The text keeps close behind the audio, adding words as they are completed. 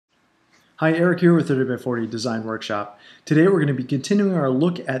Hi, Eric here with 30x40 Design Workshop. Today we're going to be continuing our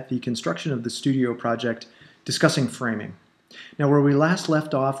look at the construction of the studio project, discussing framing. Now where we last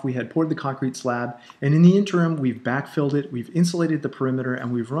left off, we had poured the concrete slab, and in the interim we've backfilled it, we've insulated the perimeter,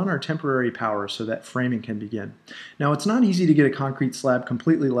 and we've run our temporary power so that framing can begin. Now it's not easy to get a concrete slab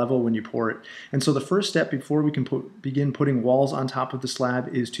completely level when you pour it, and so the first step before we can begin putting walls on top of the slab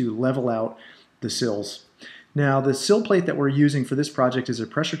is to level out the sills. Now the sill plate that we're using for this project is a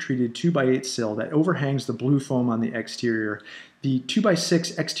pressure-treated 2x8 sill that overhangs the blue foam on the exterior. The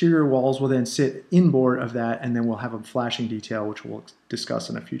 2x6 exterior walls will then sit inboard of that, and then we'll have a flashing detail which we'll discuss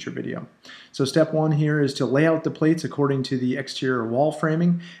in a future video. So step one here is to lay out the plates according to the exterior wall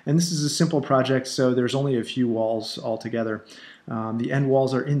framing, and this is a simple project, so there's only a few walls altogether. The end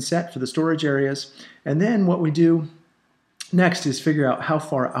walls are inset for the storage areas, and then what we do next is figure out how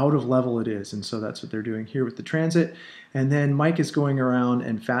far out of level it is, and so that's what they're doing here with the transit. And then Mike is going around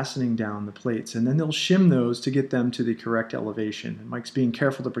and fastening down the plates, and then they'll shim those to get them to the correct elevation. And Mike's being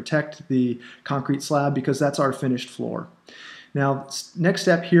careful to protect the concrete slab because that's our finished floor. Now, next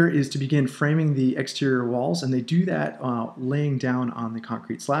step here is to begin framing the exterior walls, and they do that laying down on the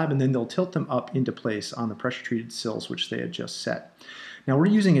concrete slab, and then they'll tilt them up into place on the pressure-treated sills which they had just set. Now we're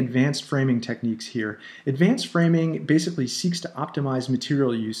using advanced framing techniques here. Advanced framing basically seeks to optimize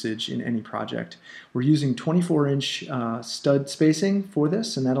material usage in any project. We're using 24-inch stud spacing for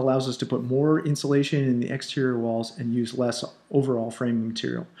this, and that allows us to put more insulation in the exterior walls and use less overall framing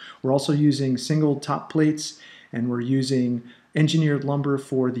material. We're also using single top plates, and we're using engineered lumber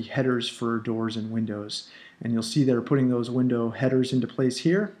for the headers for doors and windows. And you'll see they're putting those window headers into place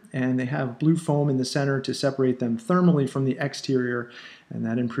here, and they have blue foam in the center to separate them thermally from the exterior, and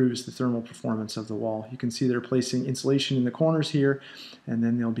that improves the thermal performance of the wall. You can see they're placing insulation in the corners here, and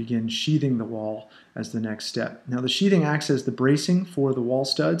then they'll begin sheathing the wall as the next step. Now the sheathing acts as the bracing for the wall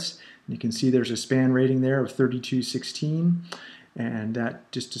studs. You can see there's a span rating there of 32/16, and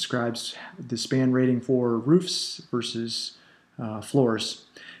that just describes the span rating for roofs versus floors.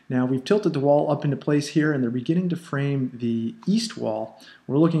 Now we've tilted the wall up into place here, and they're beginning to frame the east wall.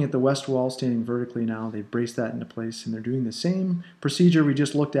 We're looking at the west wall standing vertically now. They've braced that into place, and they're doing the same procedure we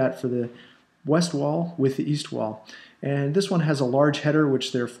just looked at for the west wall with the east wall. And this one has a large header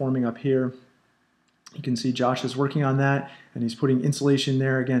which they're forming up here. You can see Josh is working on that, and he's putting insulation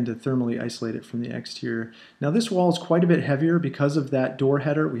there again to thermally isolate it from the exterior. Now this wall is quite a bit heavier because of that door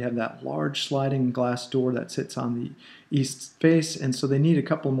header. We have that large sliding glass door that sits on the east face, and so they need a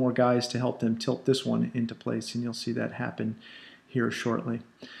couple more guys to help them tilt this one into place, and you'll see that happen here shortly.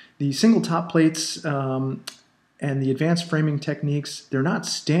 The single top plates and the advanced framing techniques, they're not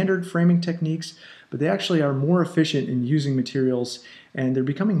standard framing techniques, but they actually are more efficient in using materials, and they're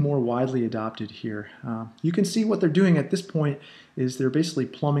becoming more widely adopted here. You can see what they're doing at this point is they're basically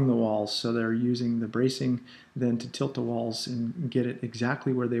plumbing the walls, so they're using the bracing then to tilt the walls and get it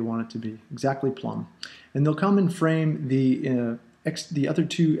exactly where they want it to be, exactly plumb. And they'll come and frame the other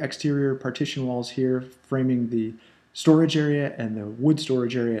two exterior partition walls here, framing the storage area and the wood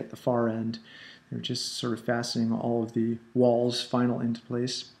storage area at the far end. They're just sort of fastening all of the walls final into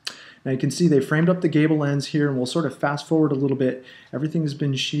place. Now you can see they framed up the gable ends here, and we'll sort of fast forward a little bit. Everything's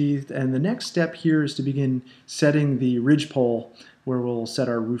been sheathed, and the next step here is to begin setting the ridgepole where we'll set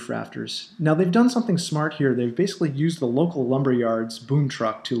our roof rafters. Now they've done something smart here. They've basically used the local lumberyard's boom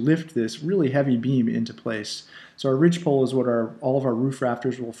truck to lift this really heavy beam into place. So our ridgepole is what all of our roof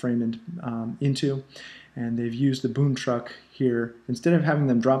rafters will frame into. And they've used the boom truck here. Instead of having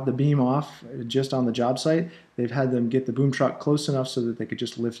them drop the beam off just on the job site, they've had them get the boom truck close enough so that they could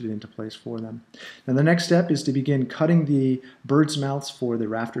just lift it into place for them. Now the next step is to begin cutting the bird's mouths for the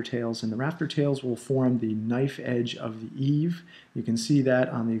rafter tails, and the rafter tails will form the knife edge of the eave. You can see that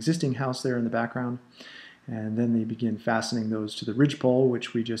on the existing house there in the background. And then they begin fastening those to the ridgepole,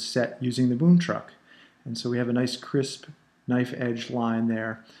 which we just set using the boom truck. And so we have a nice crisp knife edge line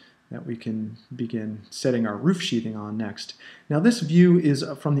there that we can begin setting our roof sheathing on next. Now this view is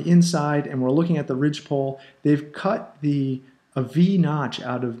from the inside, and we're looking at the ridgepole. They've cut a V notch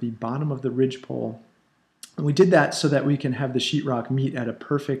out of the bottom of the ridgepole. And we did that so that we can have the sheetrock meet at a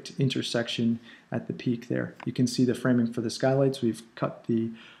perfect intersection at the peak there. You can see the framing for the skylights. We've cut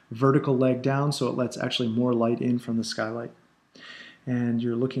the vertical leg down so it lets actually more light in from the skylight. And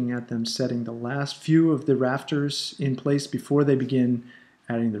you're looking at them setting the last few of the rafters in place before they begin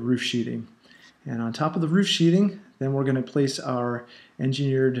adding the roof sheathing. And on top of the roof sheathing, then we're going to place our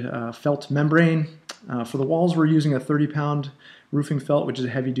engineered felt membrane. For the walls, we're using a 30-pound roofing felt, which is a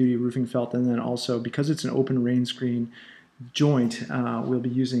heavy-duty roofing felt, and then also, because it's an open rain screen, joint, we'll be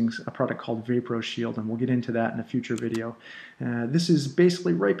using a product called Vapro Shield, and we'll get into that in a future video. This is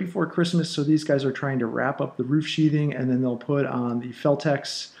basically right before Christmas, so these guys are trying to wrap up the roof sheathing, and then they'll put on the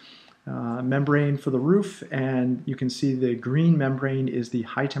Feltex membrane for the roof, and you can see the green membrane is the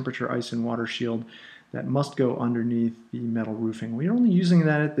high temperature ice and water shield that must go underneath the metal roofing. We're only using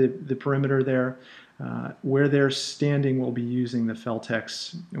that at the perimeter there. Where they're standing, we'll be using the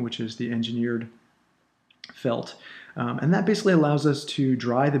Feltex, which is the engineered felt. And that basically allows us to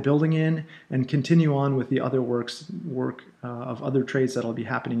dry the building in and continue on with the other work of other trades that'll be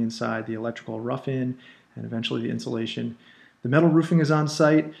happening inside, the electrical rough-in and eventually the insulation. The metal roofing is on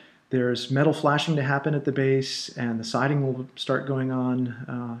site. There's metal flashing to happen at the base, and the siding will start going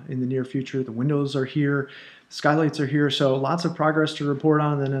on in the near future. The windows are here, skylights are here, so lots of progress to report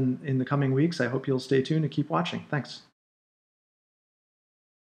on then in the coming weeks. I hope you'll stay tuned and keep watching. Thanks.